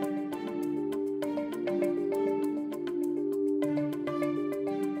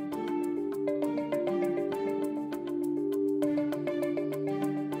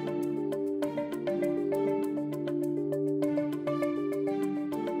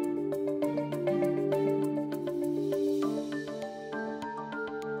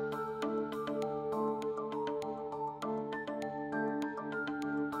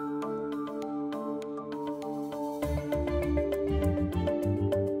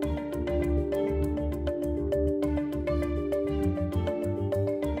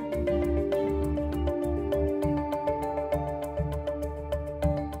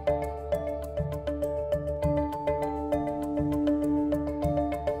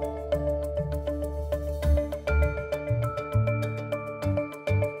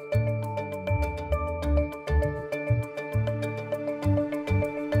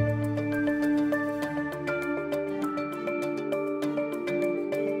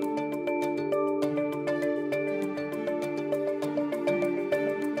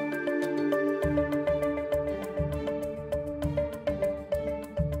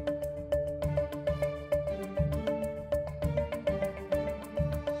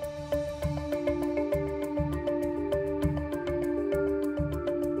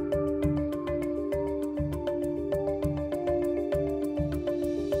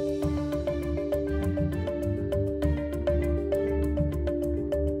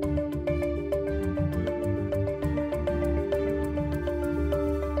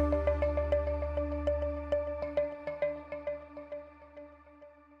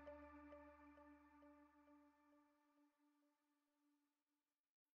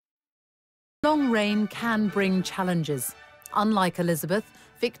Long reign can bring challenges. Unlike Elizabeth,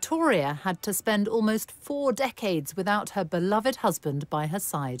 Victoria had to spend almost 4 decades without her beloved husband by her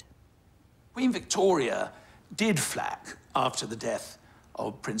side. Queen Victoria did flack after the death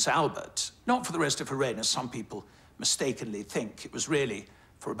of Prince Albert, not for the rest of her reign, as some people mistakenly think. It was really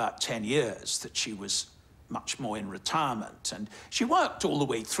for about 10 years that she was much more in retirement, and she worked all the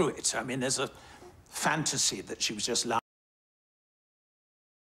way through it. I mean, there's a fantasy that she was just lying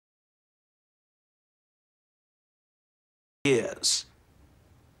years.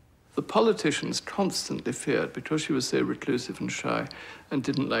 The politicians constantly feared, because she was so reclusive and shy and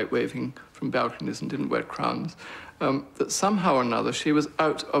didn't like waving from balconies and didn't wear crowns, that somehow or another she was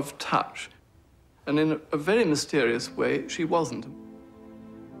out of touch. And in a very mysterious way, she wasn't.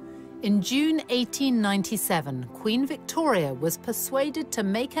 In June 1897, Queen Victoria was persuaded to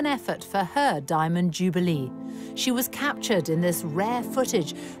make an effort for her Diamond Jubilee. She was captured in this rare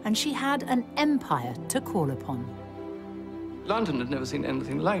footage, and she had an empire to call upon. London had never seen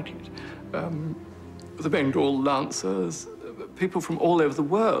anything like it. The Bengal Lancers, people from all over the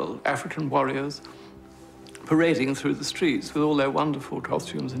world, African warriors, parading through the streets with all their wonderful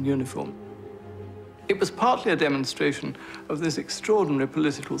costumes and uniform. It was partly a demonstration of this extraordinary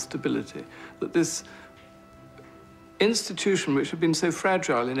political stability, that this institution, which had been so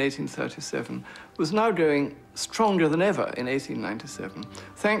fragile in 1837, was now going stronger than ever in 1897,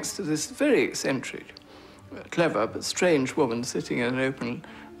 thanks to this very eccentric, clever but strange woman sitting in an open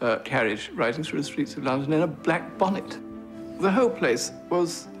carriage riding through the streets of London in a black bonnet. The whole place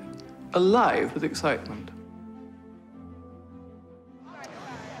was alive with excitement.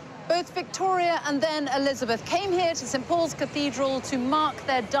 Both Victoria and then Elizabeth came here to St. Paul's Cathedral to mark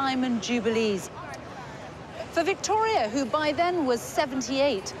their Diamond Jubilees. For Victoria, who by then was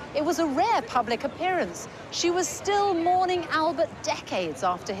 78, it was a rare public appearance. She was still mourning Albert decades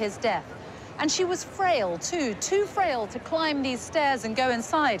after his death. And she was frail, too frail to climb these stairs and go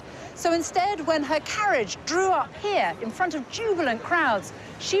inside. So instead, when her carriage drew up here in front of jubilant crowds,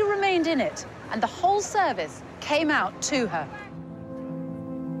 she remained in it, and the whole service came out to her.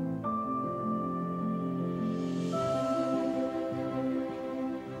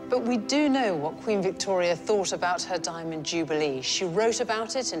 But we do know what Queen Victoria thought about her Diamond Jubilee. She wrote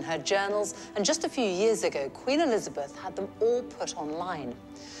about it in her journals, and just a few years ago, Queen Elizabeth had them all put online.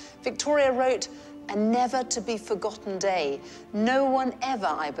 Victoria wrote, "A never-to-be-forgotten day. No one ever,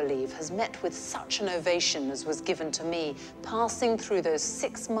 I believe, has met with such an ovation as was given to me, passing through those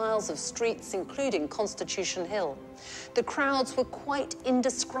 6 miles of streets, including Constitution Hill. The crowds were quite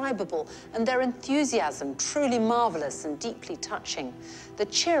indescribable, and their enthusiasm truly marvelous and deeply touching. The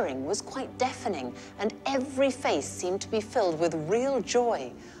cheering was quite deafening, and every face seemed to be filled with real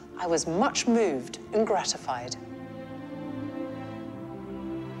joy. I was much moved and gratified."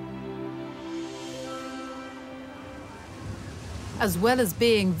 As well as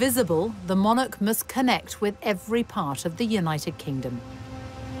being visible, the monarch must connect with every part of the United Kingdom.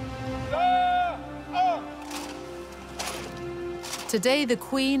 Today, the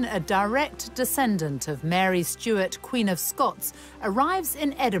Queen, a direct descendant of Mary Stuart, Queen of Scots, arrives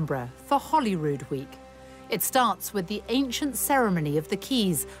in Edinburgh for Holyrood Week. It starts with the ancient ceremony of the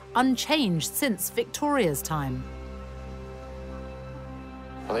Keys, unchanged since Victoria's time.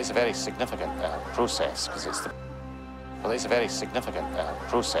 Well, it's a very significant process because it's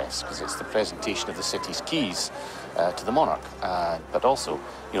the presentation of the city's keys to the monarch. But also,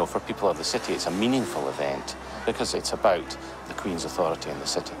 you know, for people of the city, it's a meaningful event because it's about the Queen's authority in the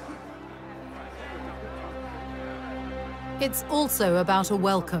city. It's also about a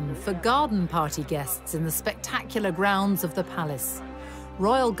welcome for garden party guests in the spectacular grounds of the palace.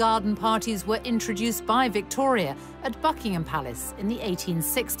 Royal garden parties were introduced by Victoria at Buckingham Palace in the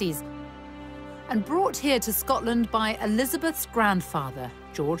 1860s and brought here to Scotland by Elizabeth's grandfather,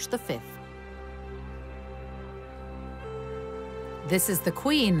 George V. This is the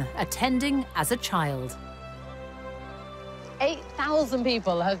Queen attending as a child. 8,000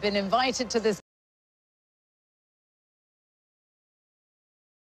 people have been invited to this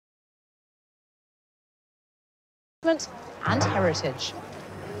and heritage.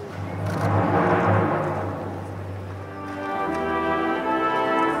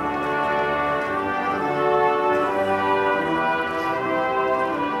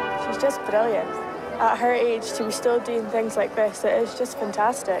 Just brilliant. At her age, to be still doing things like this, it is just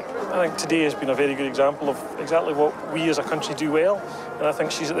fantastic. I think today has been a very good example of exactly what we as a country do well, and I think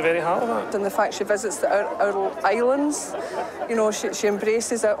she's at the very heart of it. And the fact she visits our islands, you know, she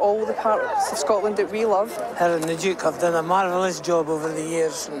embraces all the parts of Scotland that we love. Her and the Duke have done a marvellous job over the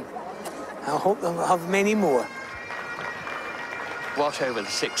years, and I hope they'll have many more. what over the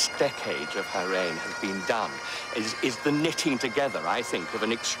 6 decades of her reign has been done is the knitting together, I think, of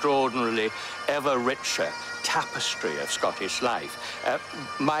an extraordinarily ever richer tapestry of Scottish life.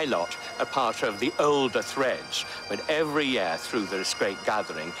 My lot are part of the older threads, but every year through this great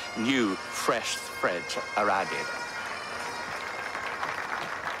gathering, new, fresh threads are added.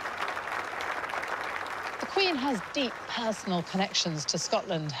 The Queen has deep personal connections to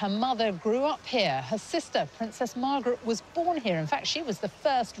Scotland. Her mother grew up here. Her sister, Princess Margaret, was born here. In fact, she was the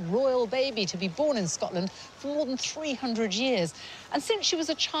first royal baby to be born in Scotland for more than 300 years. And since she was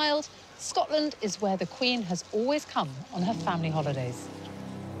a child, Scotland is where the Queen has always come on her family holidays.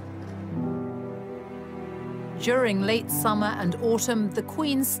 During late summer and autumn, the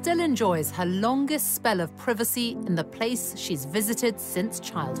Queen still enjoys her longest spell of privacy in the place she's visited since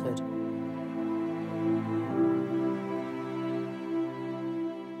childhood.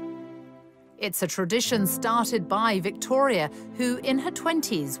 It's a tradition started by Victoria, who in her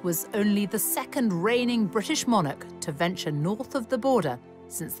 20s was only the second reigning British monarch to venture north of the border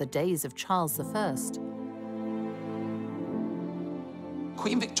since the days of Charles I.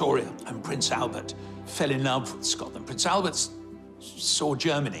 Queen Victoria and Prince Albert fell in love with Scotland. Prince Albert saw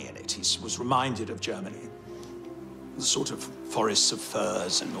Germany in it. He was reminded of Germany, the sort of forests of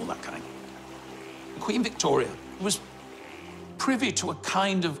firs and all that kind. Queen Victoria was privy to a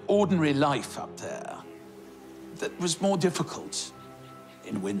kind of ordinary life up there that was more difficult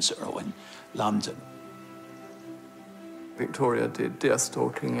in Windsor or in London. Victoria did deer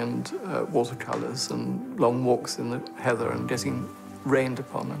stalking and watercolours and long walks in the heather and getting rained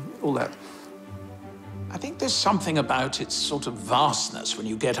upon and all that. I think there's something about its sort of vastness when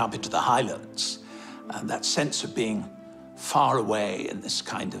you get up into the Highlands, and that sense of being far away in this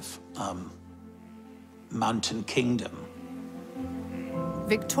kind of mountain kingdom.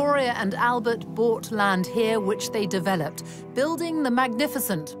 Victoria and Albert bought land here, which they developed, building the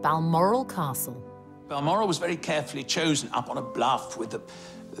magnificent Balmoral Castle. Balmoral was very carefully chosen up on a bluff with the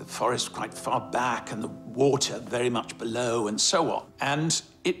forest quite far back and the water very much below and so on. And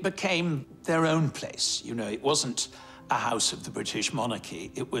it became their own place. You know, it wasn't a house of the British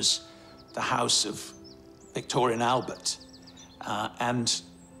monarchy. It was the house of Victoria and Albert. And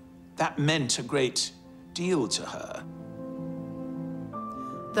that meant a great deal to her.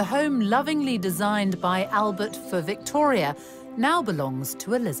 The home, lovingly designed by Albert for Victoria, now belongs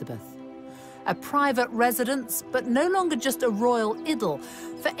to Elizabeth. A private residence, but no longer just a royal idyll.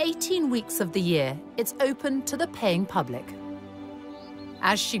 For 18 weeks of the year, it's open to the paying public.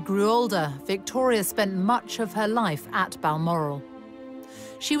 As she grew older, Victoria spent much of her life at Balmoral.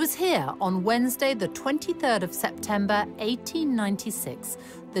 She was here on Wednesday, the 23rd of September, 1896,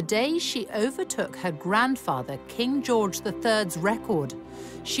 the day she overtook her grandfather, King George III's record.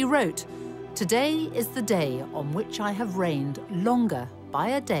 She wrote, "Today is the day on which I have reigned longer by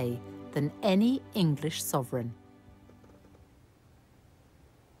a day than any English sovereign."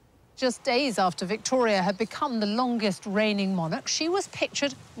 Just days after Victoria had become the longest reigning monarch, she was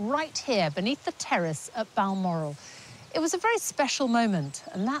pictured right here beneath the terrace at Balmoral. It was a very special moment,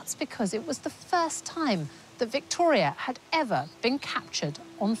 and that's because it was the first time that Victoria had ever been captured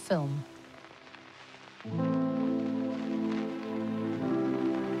on film.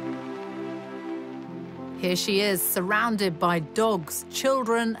 Here she is, surrounded by dogs,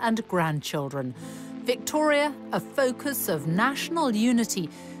 children and grandchildren. Victoria, a focus of national unity,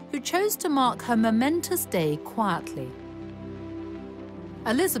 who chose to mark her momentous day quietly.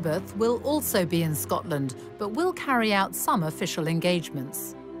 Elizabeth will also be in Scotland, but will carry out some official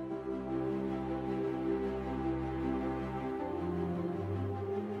engagements.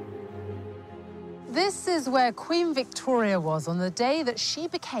 This is where Queen Victoria was on the day that she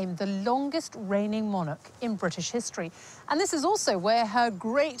became the longest reigning monarch in British history. And this is also where her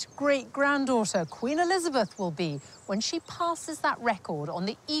great-great-granddaughter, Queen Elizabeth, will be when she passes that record on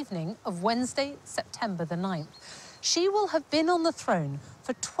the evening of Wednesday, September the 9th. She will have been on the throne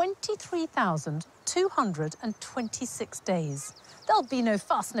for 23,226 days. There'll be no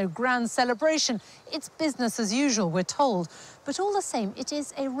fuss, no grand celebration. It's business as usual, we're told. But all the same, it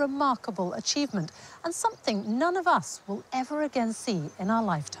is a remarkable achievement and something none of us will ever again see in our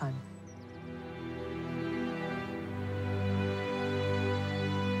lifetime.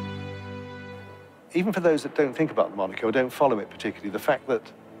 Even for those that don't think about the monarchy or don't follow it particularly, the fact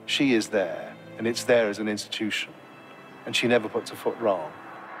that she is there and it's there as an institution and she never puts a foot wrong.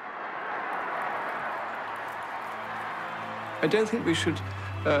 I don't think we should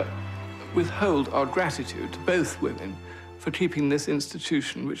withhold our gratitude to both women for keeping this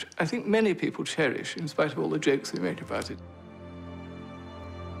institution, which I think many people cherish, in spite of all the jokes they make about it.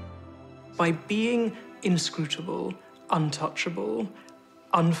 By being inscrutable, untouchable,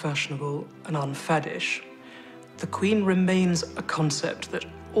 unfashionable, and unfaddish, the Queen remains a concept that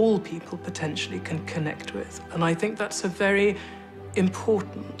all people potentially can connect with. And I think that's a very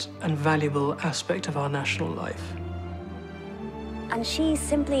important and valuable aspect of our national life. And she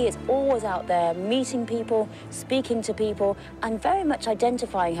simply is always out there meeting people, speaking to people, and very much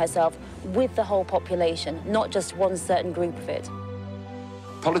identifying herself with the whole population, not just one certain group of it.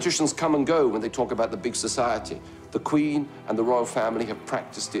 Politicians come and go when they talk about the big society. The Queen and the royal family have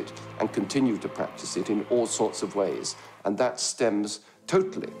practiced it and continue to practice it in all sorts of ways. And that stems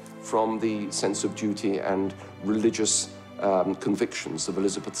totally from the sense of duty and religious convictions of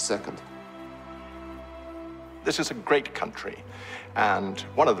Elizabeth II. This is a great country, and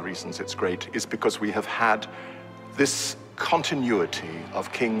one of the reasons it's great is because we have had this continuity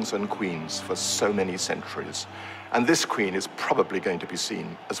of kings and queens for so many centuries, and this queen is probably going to be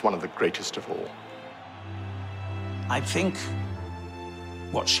seen as one of the greatest of all. I think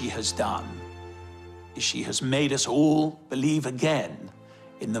what she has done is she has made us all believe again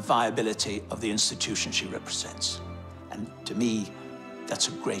in the viability of the institution she represents. And to me, that's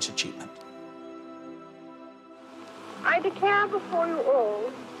a great achievement. I declare before you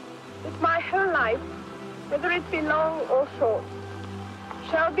all that my whole life, whether it be long or short,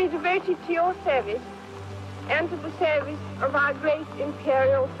 shall be devoted to your service and to the service of our great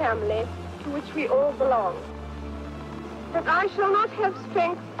imperial family to which we all belong. That I shall not have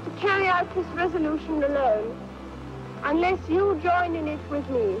strength to carry out this resolution alone unless you join in it with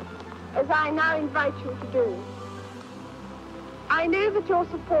me, as I now invite you to do. I know that your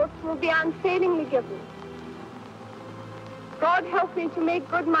support will be unfailingly given. God help me to make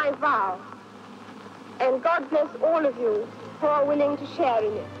good my vow, and God bless all of you who are willing to share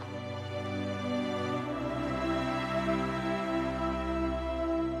in it.